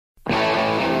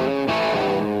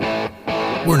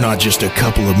We're not just a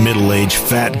couple of middle-aged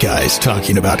fat guys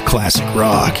talking about classic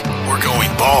rock. We're going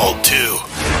bald, too.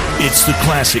 It's the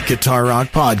Classic Guitar Rock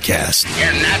Podcast.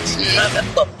 And that's nothing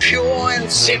but pure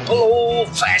and simple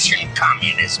old-fashioned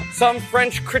communism. Some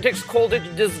French critics called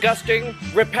it disgusting,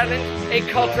 repellent, a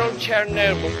cultural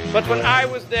Chernobyl. But when I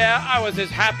was there, I was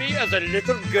as happy as a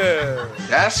little girl.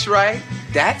 That's right.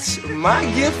 That's my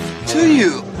gift to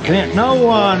you. Can't no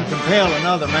one compel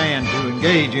another man to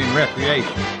engage in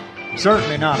recreation.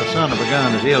 Certainly not a son of a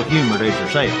gun as ill-humored as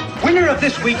yourself. Winner of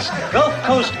this week's Gulf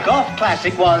Coast Golf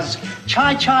Classic was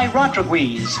Chai Chai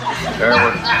Rodriguez.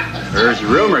 There's a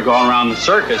rumor going around the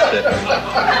circus that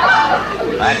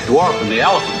that dwarf and the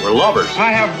elephant were lovers.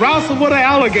 I have wrestled with an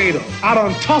alligator. I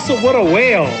done tussled with a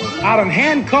whale. I done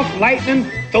handcuffed lightning,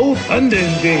 throw thunder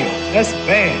in jail. That's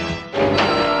bad.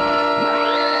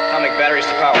 Atomic batteries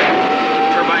to power.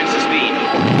 Turbines to speed.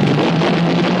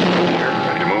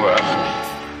 Ready to move out.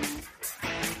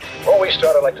 Before we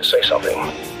start, I'd like to say something.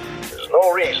 There's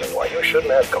no reason why you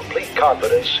shouldn't have complete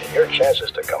confidence in your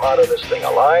chances to come out of this thing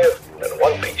alive and in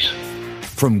one piece.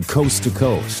 From coast to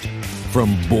coast,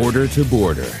 from border to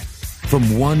border,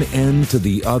 from one end to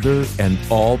the other and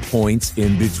all points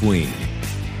in between,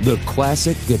 the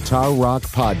Classic Guitar Rock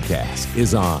Podcast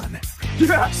is on.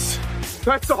 Yes!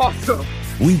 That's awesome!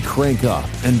 We crank up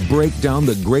and break down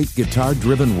the great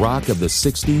guitar-driven rock of the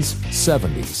 60s,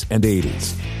 70s, and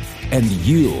 80s. And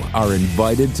you are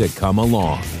invited to come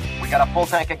along. We got a full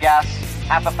tank of gas,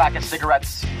 half a pack of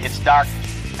cigarettes, it's dark,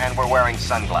 and we're wearing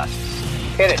sunglasses.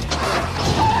 Hit it.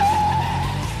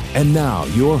 And now,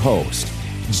 your host,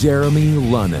 Jeremy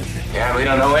Lunnan. Yeah, we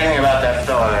don't know anything about that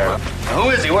fella there. Who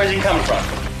is he? Where's he coming from?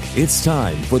 It's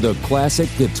time for the Classic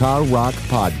Guitar Rock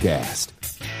Podcast.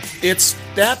 It's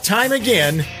that time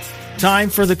again. Time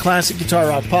for the Classic Guitar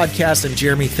Rock Podcast. And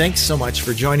Jeremy, thanks so much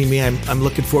for joining me. I'm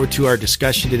looking forward to our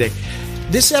discussion today.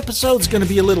 This episode's going to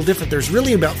be a little different. There's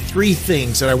really about three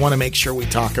things that I want to make sure we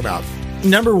talk about.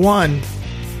 Number one,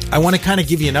 I want to kind of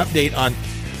give you an update on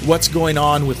what's going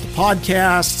on with the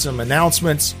podcast, some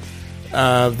announcements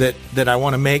that I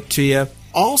want to make to you.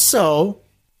 Also,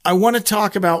 I want to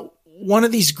talk about one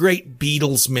of these great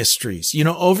Beatles mysteries. You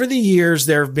know, over the years,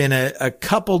 there have been a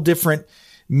couple different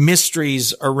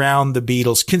mysteries around the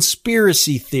Beatles,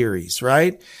 conspiracy theories,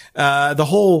 right? The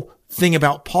whole thing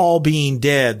about Paul being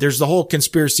dead. There's the whole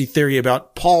conspiracy theory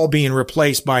about Paul being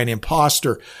replaced by an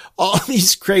imposter. All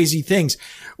these crazy things.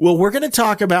 Well, we're going to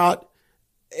talk about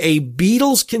a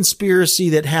Beatles conspiracy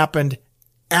that happened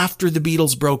after the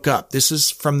Beatles broke up. This is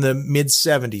from the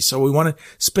mid-70s. So we want to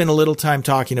spend a little time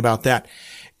talking about that.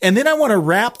 And then I want to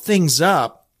wrap things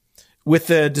up with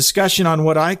a discussion on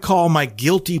what I call my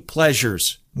guilty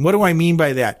pleasures. What do I mean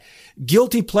by that?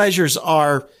 Guilty pleasures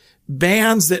are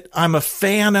bands that I'm a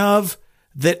fan of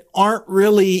that aren't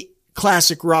really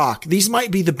classic rock. These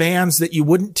might be the bands that you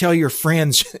wouldn't tell your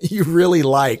friends you really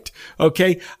liked.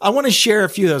 Okay. I want to share a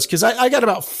few of those because I got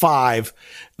about 5.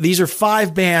 These are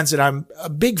 5 bands that I'm a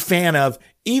big fan of,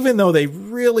 even though they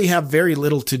really have very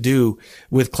little to do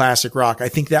with classic rock. I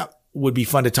think that would be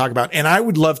fun to talk about. And I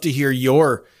would love to hear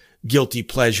your guilty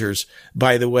pleasures,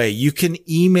 by the way. You can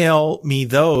email me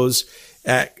those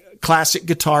at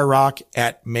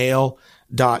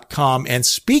classicguitarrock@mail.com. And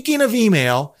speaking of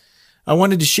email, I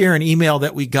wanted to share an email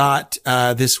that we got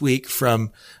this week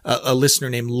from a listener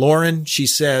named Lauren. She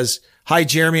says, "Hi,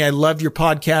 Jeremy. I love your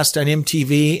podcast on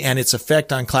MTV and its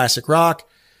effect on classic rock.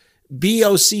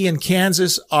 BOC and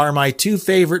Kansas are my 2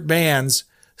 favorite bands,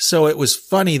 so it was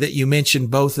funny that you mentioned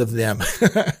both of them."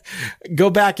 Go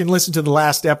back and listen to the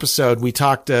last episode.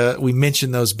 We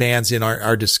mentioned those bands in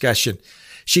our discussion.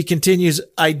 She continues,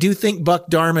 "I do think Buck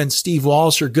Dharma and Steve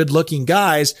Walsh are good looking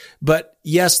guys, but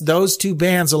yes, those 2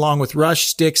 bands, along with Rush,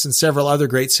 Styx, and several other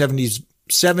great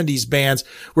 70s bands,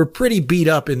 were pretty beat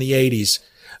up in the 80s.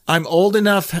 I'm old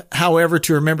enough, however,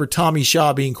 to remember Tommy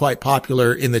Shaw being quite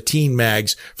popular in the teen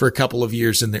mags for a couple of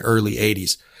years in the early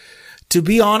 80s. To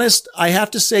be honest, I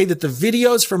have to say that the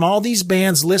videos from all these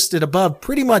bands listed above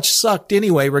pretty much sucked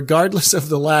anyway, regardless of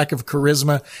the lack of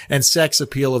charisma and sex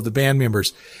appeal of the band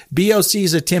members.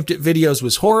 BOC's attempt at videos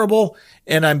was horrible,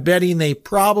 and I'm betting they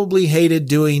probably hated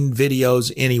doing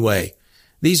videos anyway.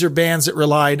 These are bands that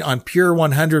relied on pure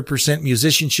 100%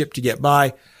 musicianship to get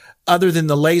by. Other than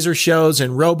the laser shows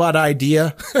and Robot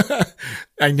Idea,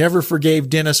 I never forgave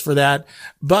Dennis for that.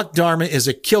 Buck Dharma is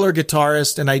a killer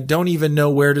guitarist, and I don't even know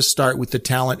where to start with the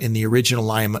talent in the original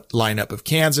lineup of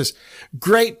Kansas."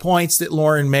 Great points that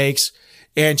Lauren makes.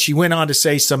 And she went on to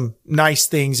say some nice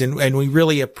things, and we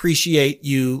really appreciate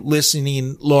you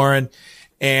listening, Lauren.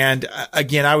 And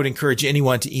again, I would encourage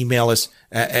anyone to email us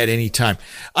at any time.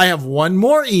 I have one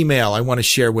more email I want to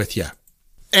share with you.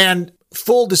 And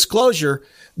full disclosure,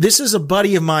 this is a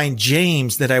buddy of mine,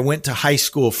 James, that I went to high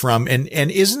school from. And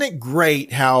isn't it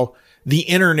great how the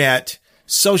internet,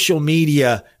 social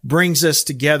media brings us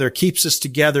together, keeps us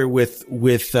together with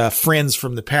friends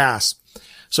from the past.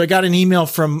 So I got an email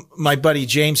from my buddy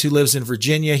James, who lives in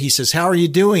Virginia. He says, "How are you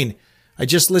doing? I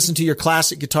just listened to your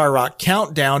Classic Guitar Rock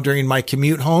countdown during my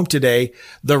commute home today.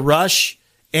 The Rush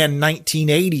and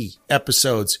 1980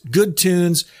 episodes. Good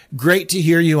tunes. Great to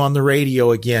hear you on the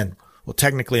radio again." Well,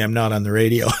 technically I'm not on the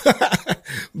radio,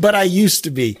 but I used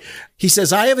to be. He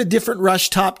says, "I have a different Rush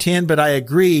top 10, but I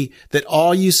agree that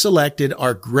all you selected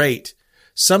are great.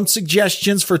 Some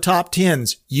suggestions for top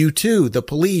 10s. U2, The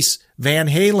Police, Van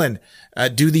Halen,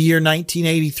 Do the Year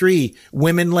 1983,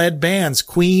 women-led bands,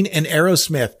 Queen and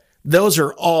Aerosmith. Those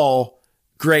are all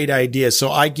great ideas."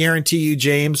 So I guarantee you,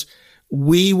 James,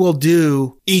 we will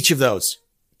do each of those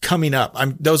coming up.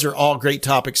 Those are all great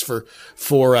topics for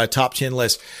top 10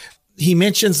 lists. He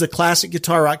mentions the Classic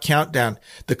Guitar Rock Countdown.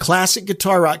 The Classic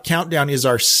Guitar Rock Countdown is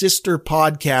our sister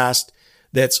podcast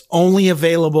that's only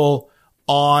available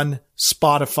on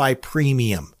Spotify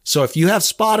Premium. So if you have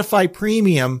Spotify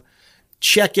Premium,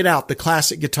 check it out, the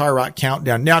Classic Guitar Rock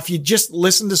Countdown. Now, if you just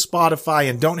listen to Spotify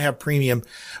and don't have Premium,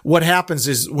 what happens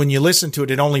is when you listen to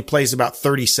it, it only plays about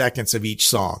 30 seconds of each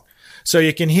song. So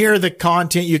you can hear the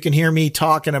content, you can hear me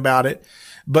talking about it,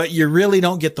 but you really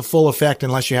don't get the full effect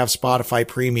unless you have Spotify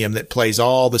Premium that plays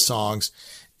all the songs.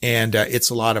 And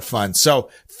it's a lot of fun. So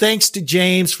thanks to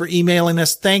James for emailing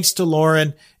us. Thanks to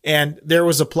Lauren. And there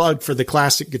was a plug for the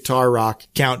Classic Guitar Rock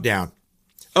Countdown.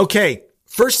 Okay.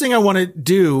 First thing I want to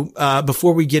do,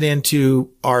 before we get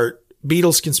into our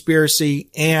Beatles conspiracy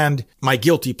and my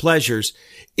guilty pleasures,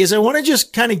 is I want to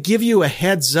just kind of give you a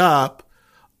heads up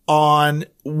on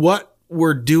what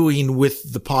we're doing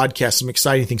with the podcast, some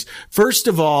exciting things. First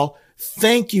of all,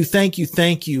 thank you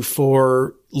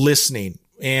for listening.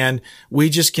 And we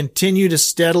just continue to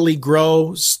steadily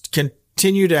grow,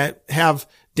 continue to have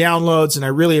downloads, and I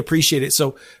really appreciate it.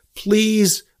 So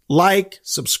please like,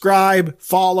 subscribe,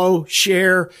 follow,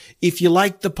 share. If you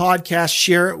like the podcast,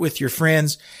 share it with your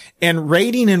friends. And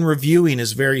rating and reviewing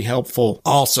is very helpful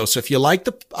also. So if you like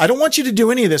I don't want you to do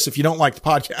any of this if you don't like the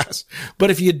podcast, but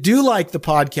if you do like the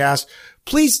podcast,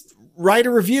 please write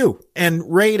a review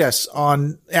and rate us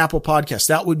on Apple Podcasts.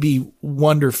 That would be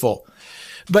wonderful.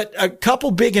 But a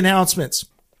couple big announcements.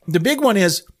 The big one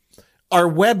is our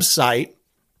website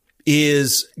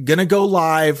is going to go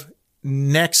live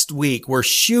next week. We're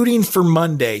shooting for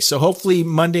Monday. So hopefully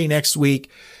Monday next week,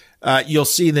 you'll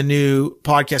see the new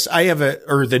podcast.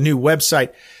 The new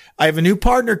website. I have a new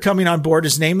partner coming on board.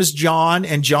 His name is John,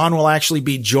 and John will actually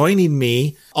be joining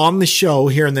me on the show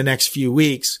here in the next few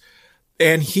weeks.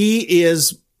 And he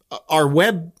is our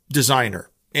web designer,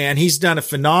 and he's done a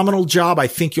phenomenal job. I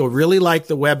think you'll really like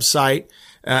the website.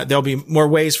 There'll be more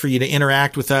ways for you to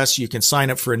interact with us. You can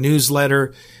sign up for a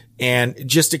newsletter and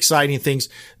just exciting things.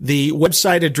 The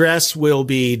website address will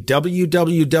be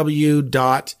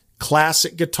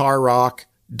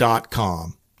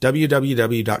www.classicguitarrock.com.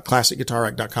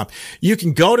 www.classicguitarrock.com. You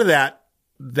can go to that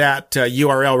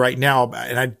URL right now,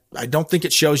 and I don't think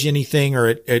it shows you anything,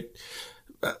 or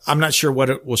I'm not sure what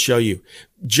it will show you.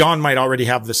 John might already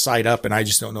have the site up and I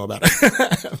just don't know about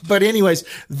it. But anyways,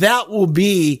 that will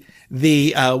be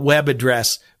the web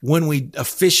address when we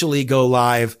officially go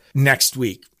live next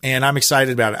week. And I'm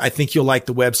excited about it. I think you'll like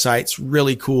the website. It's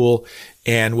really cool,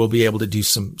 and we'll be able to do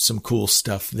some cool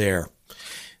stuff there.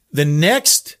 The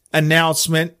next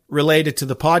announcement related to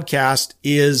the podcast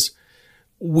is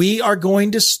we are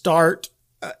going to start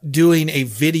doing a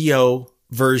video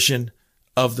version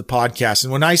of the podcast.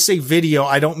 And when I say video,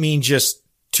 I don't mean just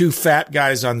two fat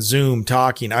guys on Zoom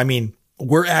talking. I mean,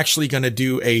 we're actually going to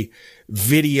do a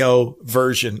video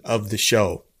version of the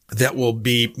show that will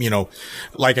be,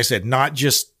 like I said, not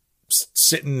just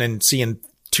sitting and seeing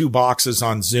two boxes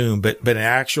on Zoom, but an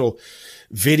actual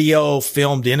video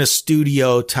filmed in a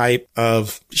studio type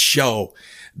of show.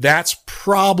 That's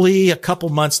probably a couple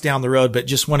months down the road, but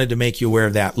just wanted to make you aware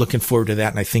of that. Looking forward to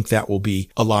that. And I think that will be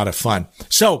a lot of fun.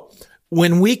 So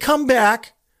when we come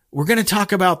back, we're going to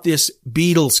talk about this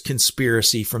Beatles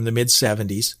conspiracy from the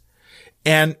mid-70s.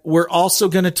 And we're also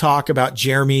going to talk about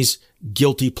Jeremy's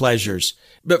guilty pleasures.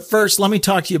 But first, let me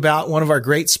talk to you about one of our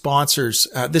great sponsors.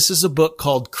 This is a book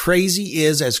called Crazy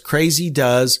Is as Crazy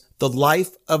Does, The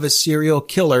Life of a Serial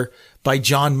Killer by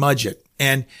John Mudgett.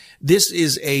 And this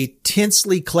is a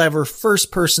tensely clever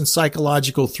first-person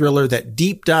psychological thriller that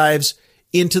deep dives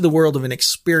into the world of an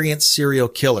experienced serial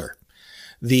killer.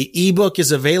 The ebook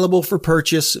is available for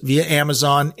purchase via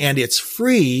Amazon, and it's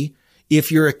free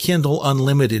if you're a Kindle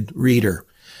Unlimited reader.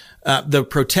 The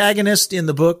protagonist in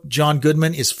the book, John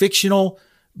Goodman, is fictional,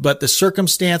 but the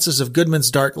circumstances of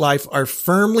Goodman's dark life are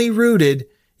firmly rooted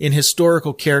in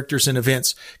historical characters and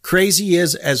events. Crazy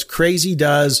Is As Crazy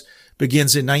Does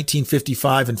begins in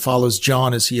 1955 and follows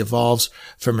John as he evolves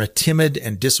from a timid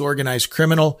and disorganized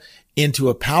criminal into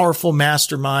a powerful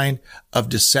mastermind of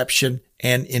deception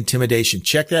and intimidation.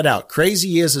 Check that out.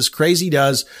 Crazy Is As Crazy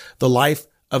Does, The Life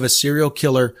of a Serial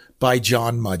Killer by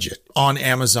John Mudgett on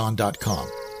Amazon.com.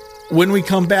 When we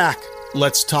come back,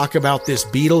 let's talk about this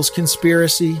Beatles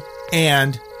conspiracy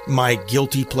and my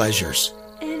guilty pleasures.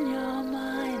 In your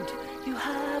mind, you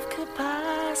have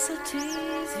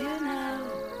capacities, you know,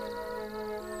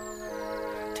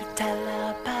 to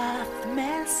telepath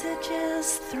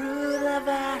messages through the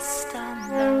vast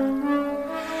unknown.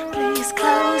 Please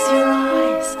close your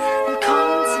eyes and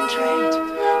concentrate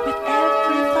with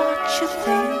every thought you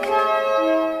think.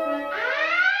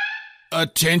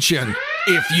 Attention!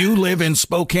 If you live in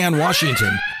Spokane,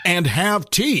 Washington, and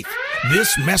have teeth,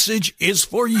 this message is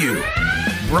for you.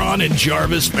 Braun and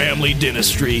Jarvis Family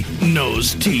Dentistry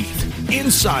knows teeth.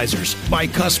 Incisors,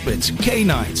 bicuspids,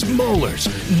 canines, molars.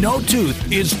 No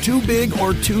tooth is too big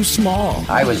or too small.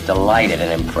 I was delighted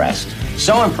and impressed.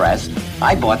 So impressed,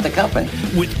 I bought the company.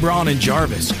 With Braun and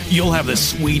Jarvis, you'll have the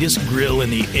sweetest grill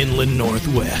in the inland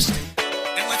Northwest.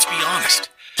 And let's be honest,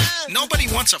 nobody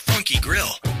wants a funky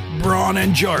grill. Braun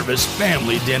and Jarvis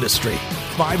Family Dentistry.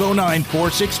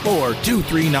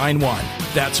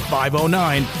 509-464-2391. That's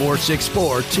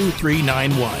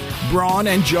 509-464-2391. Braun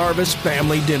and Jarvis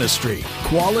Family Dentistry.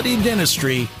 Quality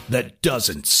dentistry that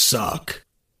doesn't suck.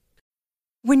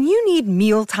 When you need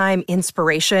mealtime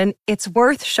inspiration, it's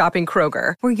worth shopping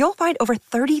Kroger, where you'll find over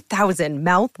 30,000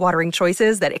 mouth-watering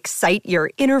choices that excite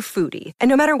your inner foodie. And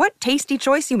no matter what tasty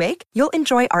choice you make, you'll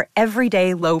enjoy our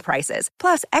everyday low prices,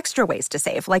 plus extra ways to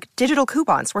save, like digital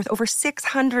coupons worth over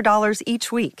 $600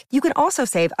 each week. You can also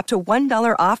save up to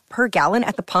 $1 off per gallon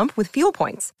at the pump with fuel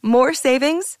points. More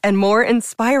savings and more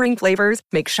inspiring flavors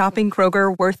make shopping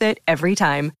Kroger worth it every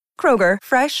time. Kroger,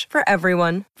 fresh for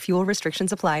everyone. Fuel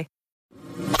restrictions apply.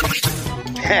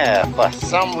 Yeah, for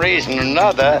some reason or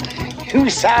another, you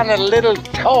sound a little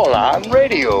taller on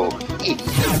radio.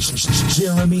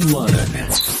 Jeremy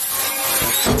Lunnan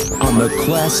on the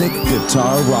Classic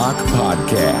Guitar Rock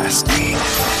Podcast.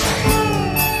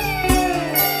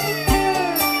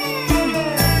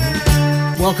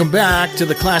 Welcome back to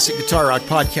the Classic Guitar Rock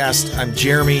Podcast. I'm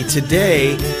Jeremy.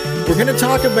 Today, we're going to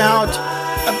talk about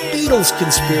a Beatles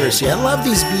conspiracy. I love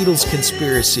these Beatles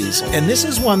conspiracies. And this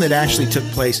is one that actually took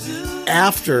place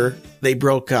after they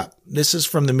broke up. This is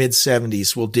from the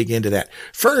mid-70s. We'll dig into that.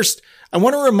 First, I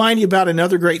want to remind you about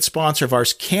another great sponsor of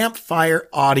ours, Campfire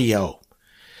Audio.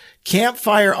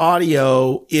 Campfire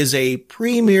Audio is a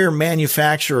premier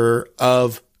manufacturer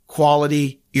of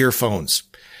quality earphones.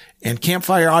 And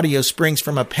Campfire Audio springs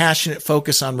from a passionate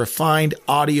focus on refined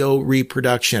audio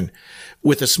reproduction.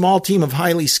 With a small team of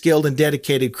highly skilled and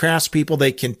dedicated craftspeople,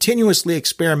 they continuously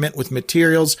experiment with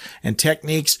materials and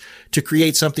techniques to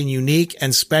create something unique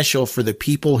and special for the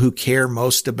people who care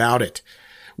most about it.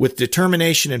 With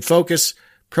determination and focus,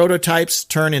 prototypes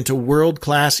turn into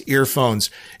world-class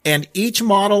earphones, and each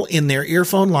model in their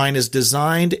earphone line is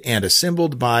designed and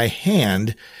assembled by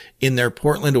hand in their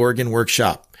Portland, Oregon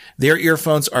workshop. Their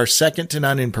earphones are second to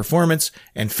none in performance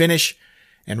and finish,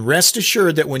 and rest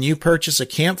assured that when you purchase a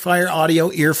Campfire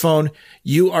Audio earphone,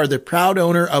 you are the proud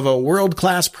owner of a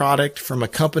world-class product from a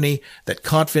company that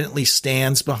confidently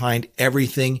stands behind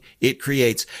everything it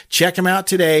creates. Check them out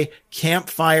today,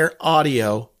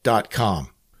 campfireaudio.com.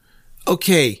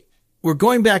 Okay, we're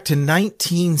going back to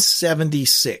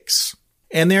 1976,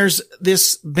 and there's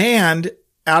this band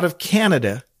out of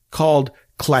Canada called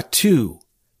Klaatu,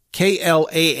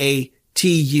 Klaatu.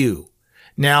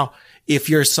 Now, if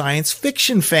you're a science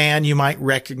fiction fan, you might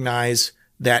recognize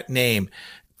that name.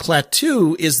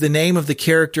 Klaatu is the name of the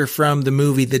character from the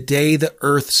movie The Day the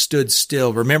Earth Stood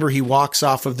Still. Remember, he walks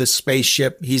off of the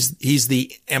spaceship. He's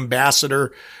the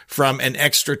ambassador from an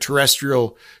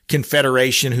extraterrestrial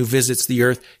confederation who visits the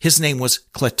Earth. His name was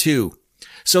Klaatu.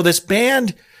 So this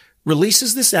band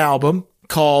releases this album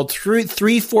called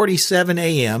 3:47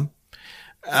 a.m.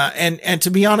 And to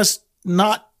be honest,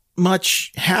 not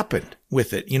much happened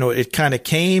with it. You know, it kind of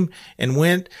came and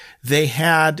went. They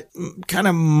had kind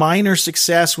of minor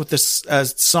success with this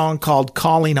song called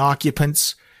Calling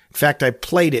Occupants. In fact, I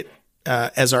played it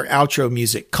as our outro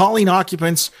music. Calling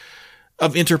Occupants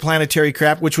of Interplanetary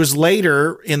Crap, which was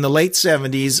later in the late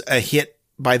 70s a hit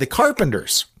by the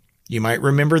Carpenters. You might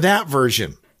remember that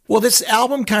version. Well, this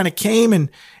album kind of came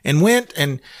and went,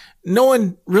 and no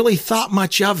one really thought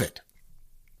much of it.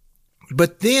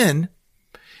 But then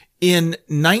In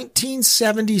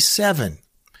 1977,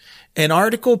 an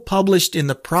article published in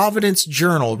the Providence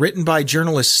Journal, written by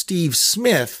journalist Steve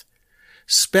Smith,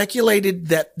 speculated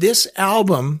that this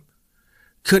album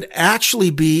could actually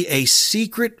be a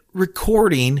secret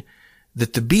recording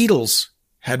that the Beatles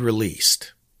had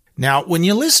released. Now, when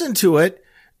you listen to it,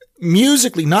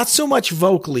 musically, not so much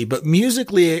vocally, but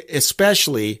musically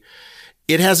especially,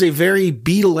 it has a very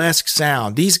Beatlesque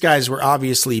sound. These guys were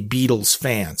obviously Beatles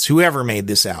fans, whoever made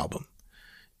this album.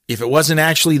 If it wasn't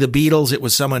actually the Beatles, it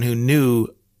was someone who knew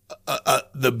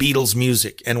the Beatles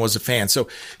music and was a fan. So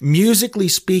musically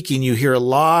speaking, you hear a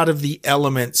lot of the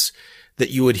elements that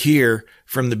you would hear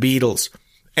from the Beatles.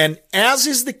 And as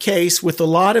is the case with a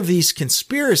lot of these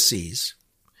conspiracies,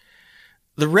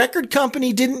 the record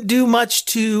company didn't do much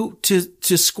to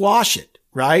squash it,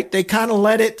 right? They kind of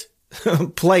let it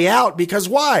play out because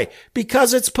why?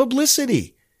 Because it's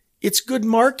publicity. It's good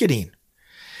marketing.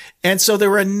 And so there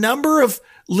were a number of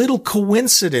little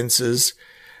coincidences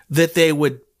that they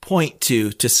would point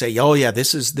to say, oh yeah,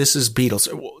 this is Beatles.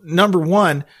 Number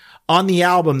one, on the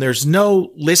album, there's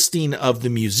no listing of the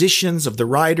musicians, of the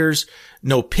writers,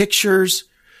 no pictures.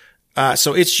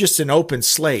 So it's just an open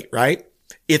slate, right?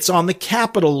 It's on the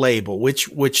Capitol label, which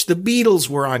the Beatles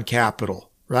were on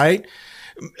Capitol, right?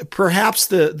 Perhaps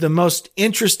the most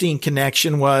interesting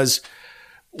connection was,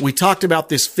 we talked about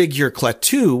this figure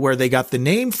Klaatu, where they got the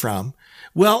name from.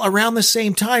 Well, around the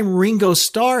same time, Ringo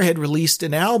Starr had released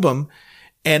an album,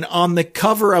 and on the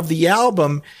cover of the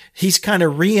album, he's kind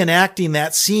of reenacting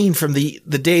that scene from the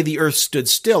day the earth stood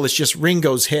still. It's just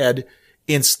Ringo's head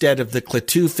instead of the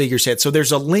Klaatu figure's head. So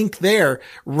there's a link there.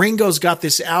 Ringo's got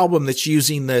this album that's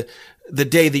using the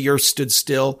day the earth stood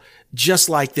still, just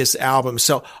like this album.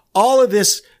 So all of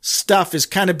this stuff is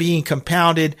kind of being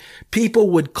compounded. People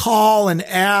would call and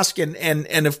ask,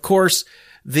 and of course,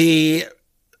 the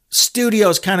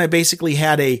studios kind of basically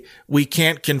had a we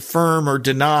can't confirm or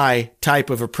deny type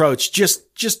of approach,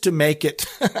 just to make it,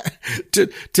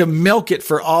 to milk it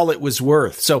for all it was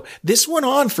worth. So this went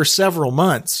on for several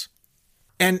months.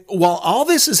 And while all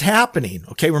this is happening,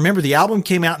 okay, remember the album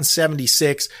came out in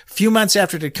 76, a few months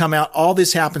after it had come out, all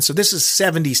this happened. So this is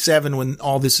 77 when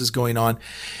all this is going on.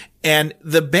 And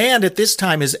the band at this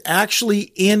time is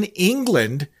actually in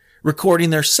England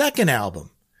recording their second album.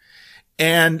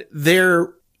 And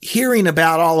they're hearing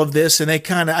about all of this, and I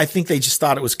think they just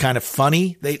thought it was kind of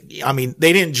funny. They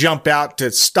didn't jump out to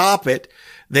stop it.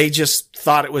 They just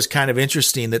thought it was kind of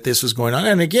interesting that this was going on.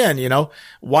 And again,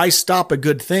 why stop a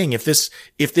good thing? If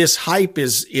this hype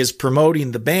is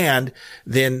promoting the band,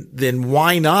 then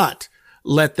why not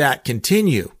let that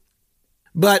continue?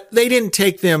 But they didn't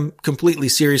take them completely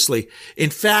seriously.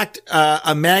 In fact,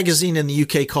 a magazine in the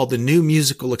UK called the New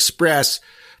Musical Express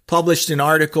published an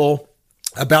article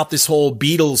about this whole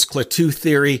Beatles Klaatu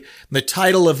theory. The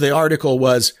title of the article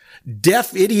was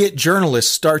 "Deaf Idiot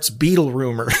Journalist Starts Beatle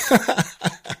Rumor."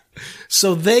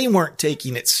 So they weren't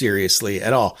taking it seriously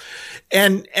at all.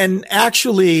 And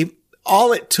actually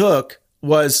all it took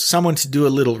was someone to do a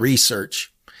little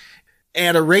research.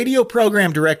 And a radio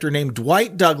program director named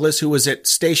Dwight Douglas, who was at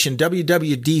station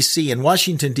WWDC in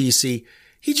Washington, D.C.,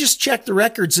 he just checked the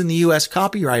records in the U.S.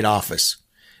 Copyright Office.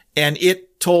 And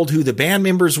it told who the band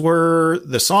members were,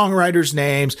 the songwriters'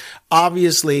 names.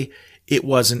 Obviously, it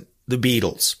wasn't the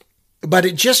Beatles. But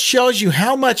it just shows you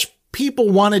how much people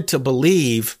wanted to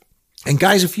believe. And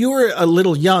guys, if you were a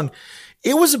little young,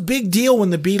 it was a big deal when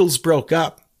the Beatles broke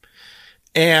up.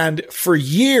 And for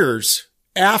years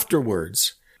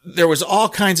afterwards, there was all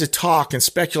kinds of talk and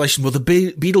speculation. Will the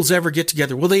Beatles ever get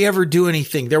together? Will they ever do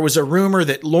anything? There was a rumor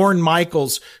that Lorne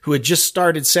Michaels, who had just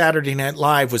started Saturday Night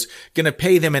Live, was going to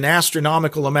pay them an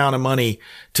astronomical amount of money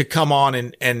to come on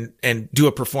and do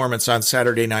a performance on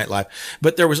Saturday Night Live.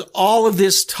 But there was all of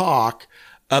this talk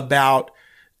about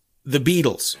the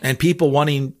Beatles and people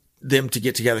wanting them to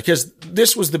get together, because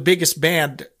this was the biggest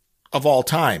band of all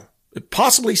time,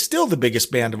 possibly still the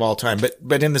biggest band of all time.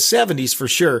 But in the 70s, for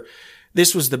sure,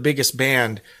 this was the biggest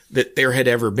band that there had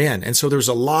ever been. And so there's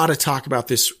a lot of talk about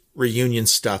this reunion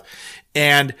stuff.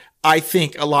 And I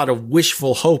think a lot of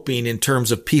wishful hoping in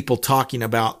terms of people talking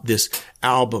about this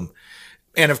album.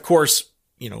 And of course,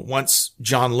 once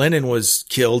John Lennon was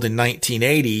killed in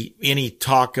 1980, any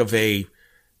talk of a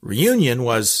reunion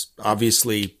was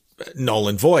obviously null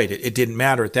and void. It didn't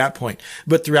matter at that point.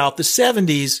 But throughout the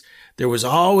 70s, there was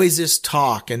always this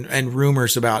talk and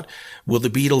rumors about, will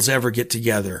the Beatles ever get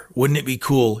together? Wouldn't it be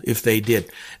cool if they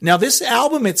did? Now, this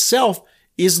album itself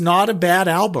is not a bad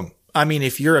album. I mean,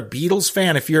 if you're a Beatles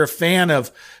fan, if you're a fan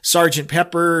of Sgt.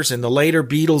 Pepper's and the later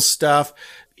Beatles stuff,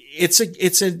 it's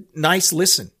a nice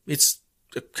listen. It's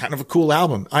kind of a cool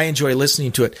album. I enjoy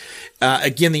listening to it.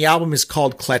 Again, the album is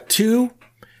called Klaatu.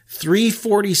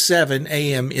 3:47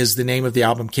 a.m. is the name of the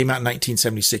album. Came out in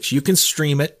 1976. You can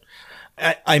stream it.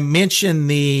 I mentioned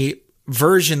the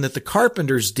version that the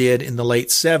Carpenters did in the late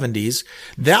 70s.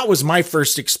 That was my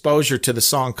first exposure to the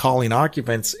song Calling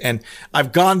Occupants. And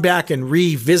I've gone back and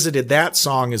revisited that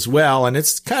song as well. And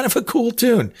it's kind of a cool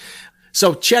tune.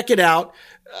 So check it out.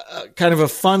 Kind of a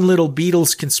fun little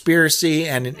Beatles conspiracy.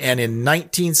 And in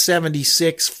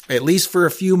 1976, at least for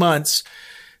a few months,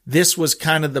 this was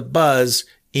kind of the buzz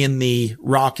in the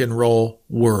rock and roll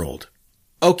world.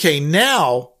 Okay,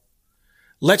 now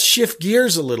let's shift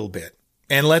gears a little bit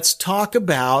and let's talk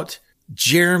about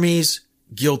Jeremy's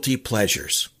guilty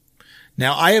pleasures.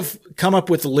 Now, I have come up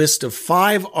with a list of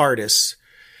 5 artists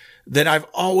that I've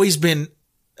always been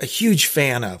a huge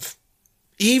fan of,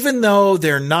 even though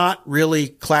they're not really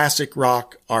classic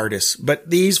rock artists. But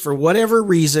these, for whatever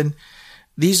reason,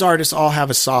 these artists all have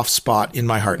a soft spot in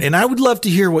my heart. And I would love to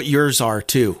hear what yours are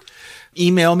too.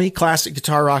 Email me,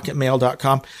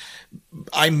 classicguitarrock@mail.com.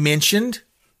 I mentioned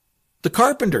the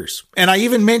Carpenters. And I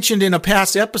even mentioned in a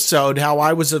past episode how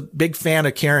I was a big fan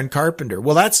of Karen Carpenter.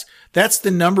 Well, that's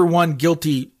the number one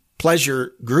guilty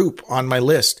pleasure group on my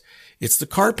list. It's the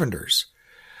Carpenters.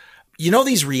 You know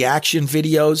these reaction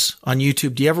videos on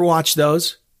YouTube? Do you ever watch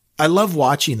those? I love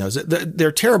watching those.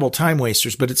 They're terrible time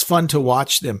wasters, but it's fun to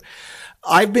watch them.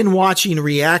 I've been watching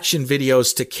reaction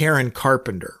videos to Karen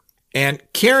Carpenter. And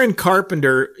Karen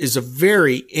Carpenter is a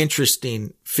very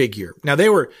interesting figure. Now,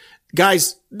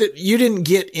 guys, you didn't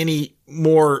get any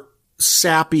more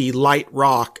sappy light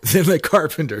rock than the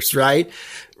Carpenters, right?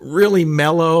 Really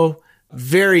mellow,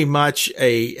 very much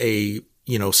a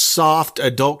soft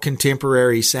adult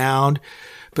contemporary sound.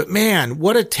 But man,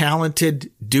 what a talented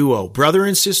duo, brother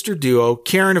and sister duo.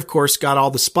 Karen, of course, got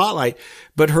all the spotlight,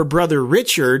 but her brother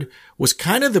Richard was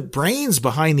kind of the brains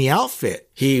behind the outfit.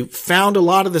 He found a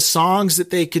lot of the songs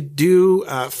that they could do,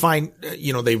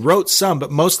 they wrote some,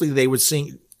 but mostly they would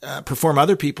perform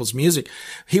other people's music.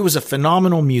 He was a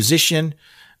phenomenal musician,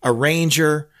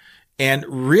 arranger, and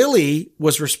really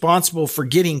was responsible for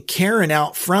getting Karen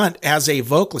out front as a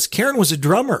vocalist. Karen was a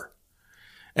drummer.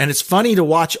 And it's funny to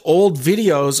watch old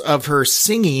videos of her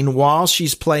singing while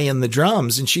she's playing the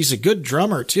drums. And she's a good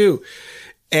drummer too.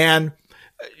 And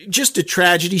just a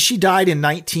tragedy. She died in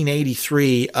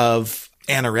 1983 of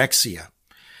anorexia.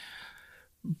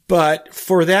 But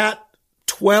for that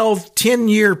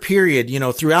 10-year period,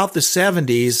 throughout the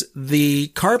 70s, the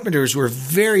Carpenters were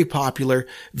very popular,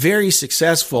 very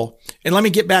successful. And let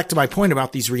me get back to my point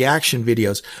about these reaction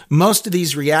videos. Most of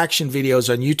these reaction videos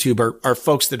on YouTube are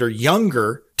folks that are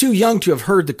too young to have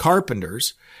heard the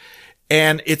Carpenters.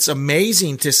 And it's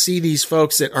amazing to see these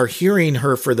folks that are hearing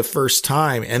her for the first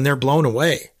time and they're blown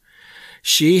away.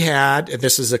 She had,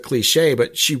 this is a cliche,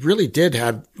 but she really did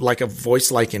have like a voice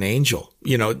like an angel,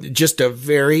 just a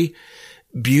very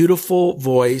beautiful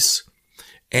voice.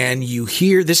 And you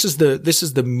hear, this is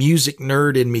the music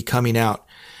nerd in me coming out.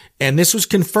 And this was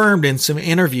confirmed in some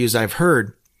interviews I've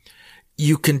heard.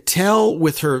 You can tell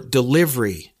with her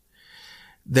delivery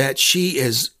that she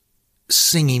is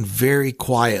singing very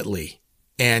quietly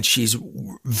and she's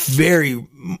very,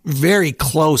 very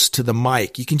close to the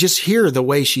mic. You can just hear the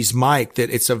way she's mic'd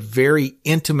that it's a very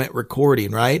intimate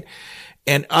recording, right?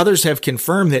 And others have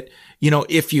confirmed that,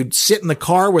 if you'd sit in the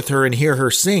car with her and hear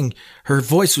her sing, her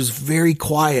voice was very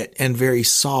quiet and very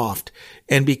soft.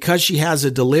 And because she has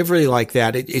a delivery like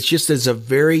that, it's just as a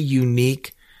very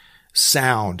unique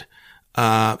sound.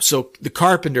 So the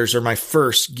Carpenters are my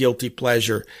first guilty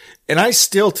pleasure. And I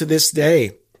still to this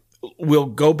day will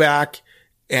go back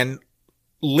and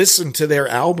listen to their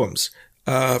albums,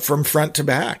 from front to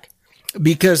back.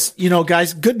 Because,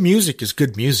 guys, good music is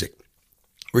good music,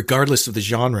 regardless of the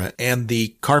genre. And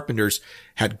the Carpenters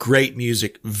had great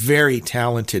music, very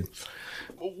talented.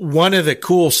 One of the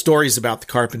cool stories about the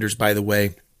Carpenters, by the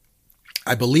way,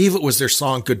 I believe it was their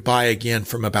song Goodbye Again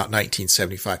from about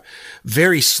 1975.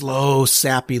 Very slow,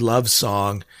 sappy love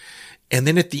song. And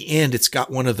then at the end, it's got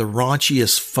one of the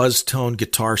raunchiest fuzz tone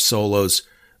guitar solos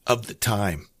of the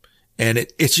time. And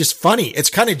it's just funny. It's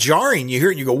kind of jarring. You hear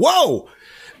it and you go, whoa!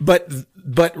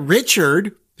 But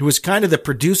Richard, who was kind of the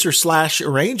producer /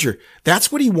 arranger,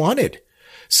 that's what he wanted.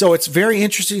 So it's very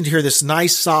interesting to hear this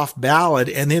nice soft ballad.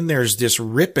 And then there's this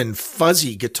ripping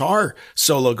fuzzy guitar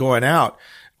solo going out.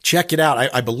 Check it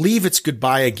out. I believe it's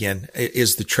Goodbye Again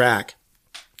is the track,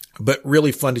 but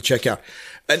really fun to check out.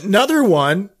 Another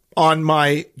one on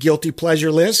my guilty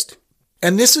pleasure list.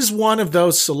 And this is one of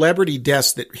those celebrity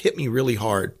deaths that hit me really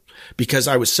hard because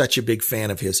I was such a big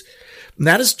fan of his. And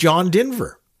that is John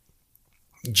Denver.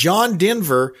 John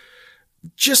Denver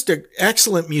just an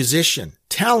excellent musician,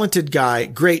 talented guy,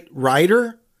 great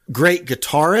writer, great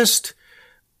guitarist,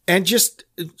 and just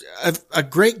a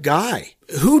great guy.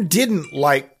 Who didn't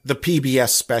like the PBS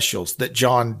specials that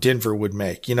John Denver would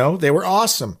make? You know, they were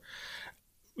awesome.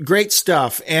 Great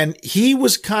stuff. And he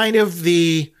was kind of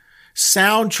the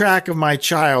soundtrack of my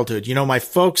childhood. You know, my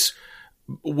folks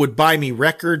would buy me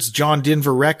records, John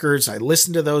Denver records. I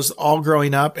listened to those all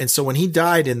growing up. And so when he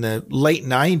died in the late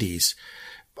 90s,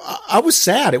 I was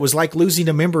sad. It was like losing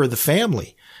a member of the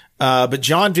family. But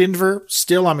John Denver,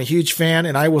 still, I'm a huge fan,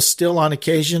 and I will still on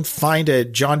occasion find a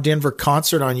John Denver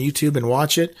concert on YouTube and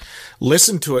watch it,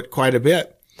 listen to it quite a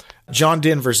bit. John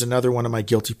Denver's another one of my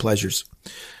guilty pleasures.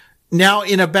 Now,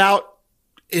 it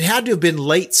had to have been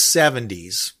late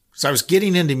 70s. So I was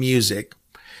getting into music,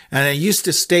 and I used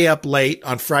to stay up late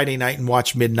on Friday night and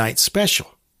watch Midnight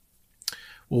Special.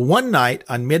 Well, one night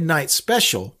on Midnight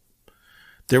Special,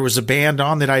 there was a band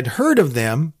on that I'd heard of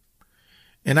them,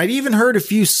 and I'd even heard a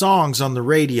few songs on the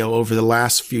radio over the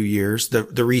last few years, the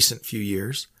recent few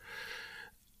years.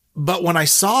 But when I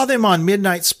saw them on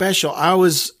Midnight Special, I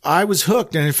was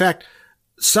hooked. And in fact,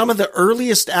 some of the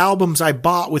earliest albums I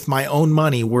bought with my own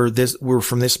money were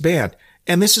from this band.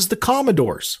 And this is the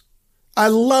Commodores. I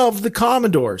love the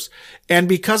Commodores. And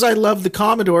because I love the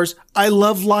Commodores, I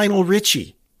love Lionel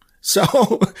Richie.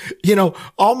 So, you know,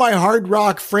 all my hard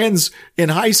rock friends in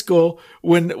high school,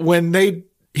 when they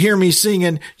hear me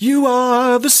singing, "You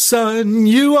are the sun,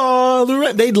 you are the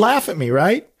rain," they'd laugh at me,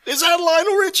 right? Is that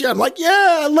Lionel Richie? I'm like,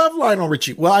 yeah, I love Lionel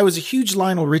Richie. Well, I was a huge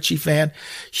Lionel Richie fan,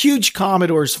 huge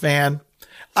Commodores fan.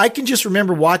 I can just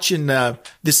remember watching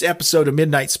this episode of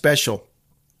Midnight Special,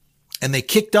 and they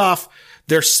kicked off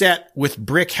their set with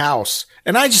Brick House.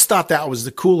 And I just thought that was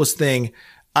the coolest thing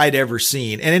I'd ever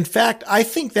seen. And in fact, I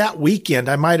think that weekend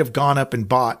I might have gone up and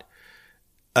bought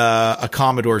a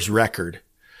Commodores record.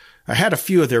 I had a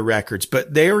few of their records,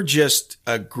 but they were just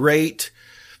a great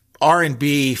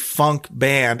R&B funk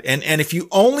band. And if you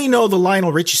only know the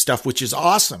Lionel Richie stuff, which is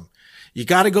awesome, you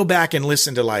got to go back and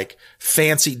listen to like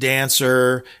Fancy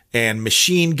Dancer and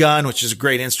Machine Gun, which is a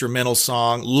great instrumental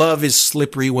song. Love is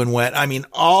Slippery When Wet. I mean,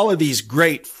 all of these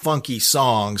great funky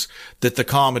songs that the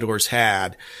Commodores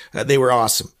had, they were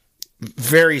awesome.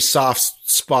 Very soft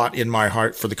spot in my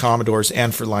heart for the Commodores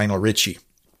and for Lionel Richie.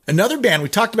 Another band, we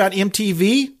talked about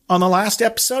MTV on the last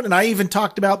episode, and I even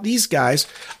talked about these guys.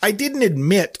 I didn't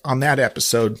admit on that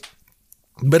episode,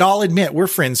 but I'll admit, we're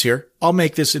friends here. I'll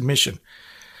make this admission.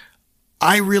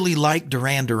 I really like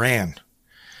Duran Duran.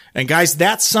 And guys,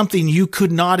 that's something you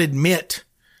could not admit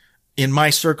in my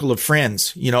circle of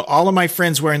friends. You know, all of my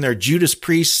friends wearing their Judas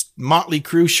Priest, Motley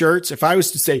Crue shirts. If I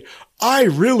was to say, I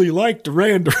really like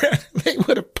Duran Duran, they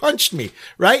would have punched me,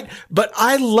 right? But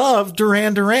I love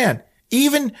Duran Duran.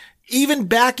 Even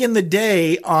back in the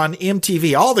day on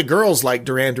MTV, all the girls like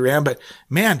Duran Duran, but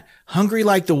man, Hungry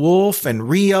Like the Wolf and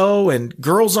Rio and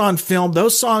Girls on Film,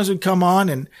 those songs would come on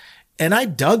and I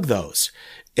dug those.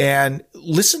 And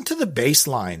listen to the bass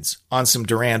lines on some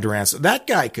Duran Duran. So that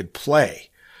guy could play.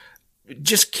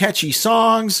 Just catchy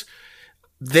songs.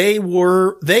 They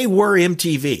were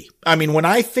MTV. I mean, when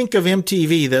I think of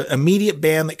MTV, the immediate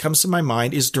band that comes to my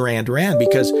mind is Duran Duran,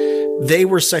 because they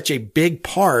were such a big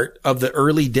part of the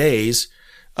early days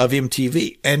of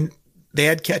MTV, and they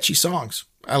had catchy songs.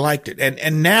 I liked it.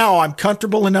 And now I'm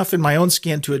comfortable enough in my own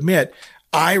skin to admit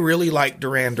I really like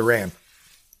Duran Duran.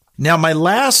 Now, my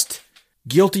last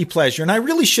guilty pleasure, and I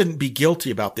really shouldn't be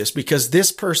guilty about this because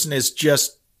this person is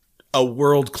just a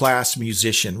world-class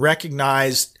musician,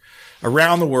 recognized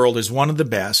around the world as one of the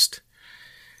best,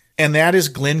 and that is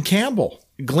Glen Campbell.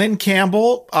 Glen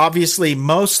Campbell, obviously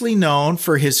mostly known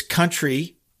for his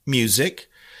country music,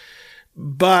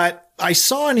 but I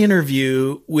saw an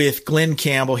interview with Glen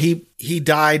Campbell. He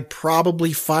died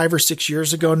probably 5 or 6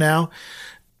 years ago now,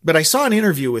 but I saw an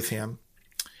interview with him,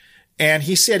 and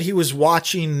he said he was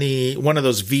watching one of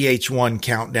those VH1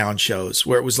 countdown shows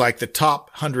where it was like the top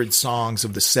 100 songs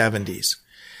of the 70s.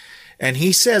 And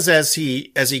he says as he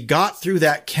got through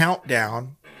that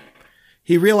countdown,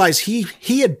 he realized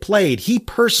he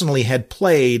personally had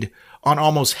played on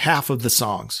almost half of the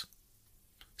songs.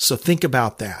 So think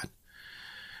about that.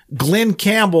 Glen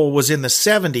Campbell was in the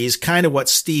 70s, kind of what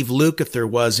Steve Lukather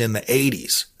was in the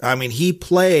 80s. I mean, he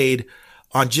played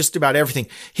on just about everything.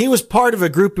 He was part of a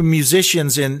group of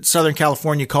musicians in Southern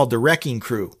California called the Wrecking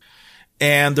Crew.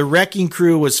 And the Wrecking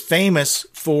Crew was famous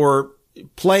for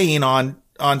playing on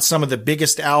some of the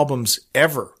biggest albums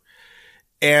ever.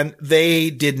 And they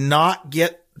did not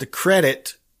get the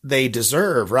credit they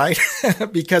deserve, right?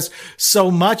 Because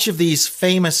so much of these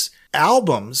famous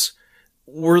albums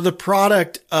were the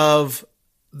product of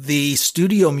the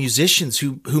studio musicians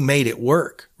who made it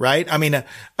work, right? I mean,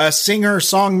 a singer,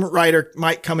 songwriter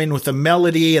might come in with a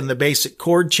melody and the basic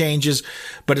chord changes,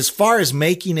 but as far as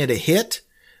making it a hit,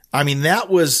 I mean, that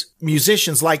was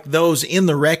musicians like those in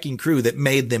the Wrecking Crew that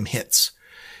made them hits.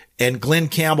 And Glenn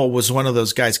Campbell was one of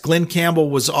those guys. Glenn Campbell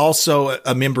was also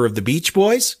a member of the Beach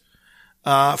Boys,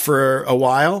 for a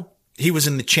while. He was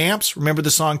in the Champs. Remember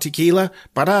the song Tequila?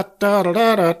 Glenn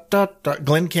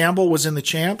Campbell was in the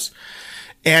Champs.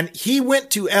 And he went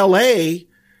to LA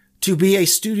to be a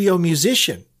studio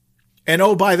musician. And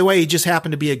oh, by the way, he just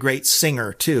happened to be a great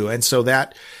singer too. And so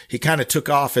that he kind of took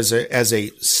off as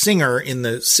a singer in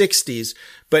the 60s,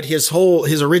 but his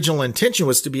original intention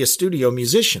was to be a studio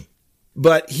musician.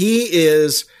 But he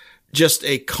is just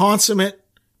a consummate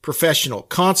professional,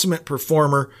 consummate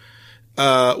performer,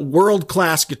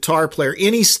 world-class guitar player,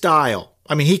 any style.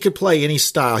 I mean, he could play any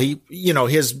style.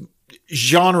 His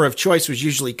genre of choice was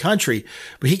usually country,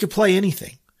 but he could play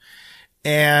anything.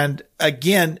 And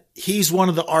again, he's one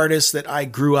of the artists that I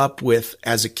grew up with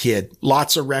as a kid.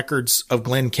 Lots of records of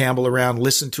Glenn Campbell around,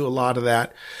 listened to a lot of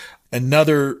that.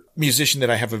 Another musician that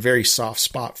I have a very soft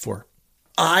spot for.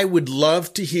 I would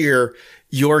love to hear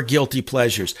your guilty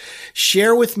pleasures.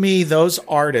 Share with me those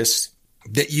artists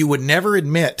that you would never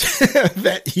admit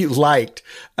that you liked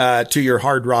to your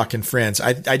hard rockin' friends.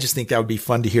 I just think that would be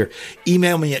fun to hear.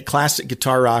 Email me at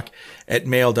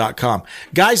classicguitarrock@mail.com.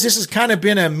 Guys, this has kind of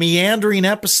been a meandering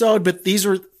episode, but these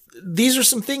are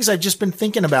some things I've just been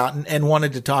thinking about and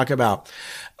wanted to talk about.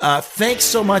 Thanks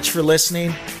so much for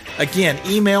listening. Again,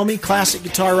 email me,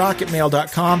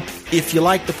 classicguitarrock@mail.com. If you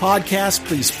like the podcast,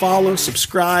 please follow,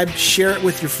 subscribe, share it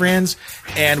with your friends,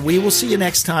 and we will see you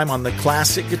next time on the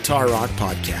Classic Guitar Rock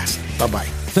Podcast. Bye-bye.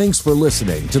 Thanks for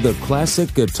listening to the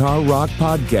Classic Guitar Rock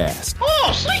Podcast.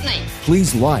 Oh, sweetening!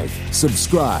 Please like,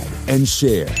 subscribe, and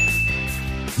share.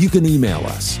 You can email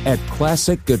us at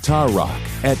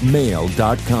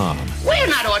classicguitarrock@mail.com. We're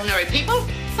not ordinary people.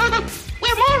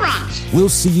 We're morons. We'll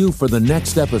see you for the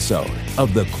next episode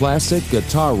of the Classic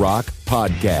Guitar Rock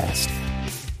Podcast.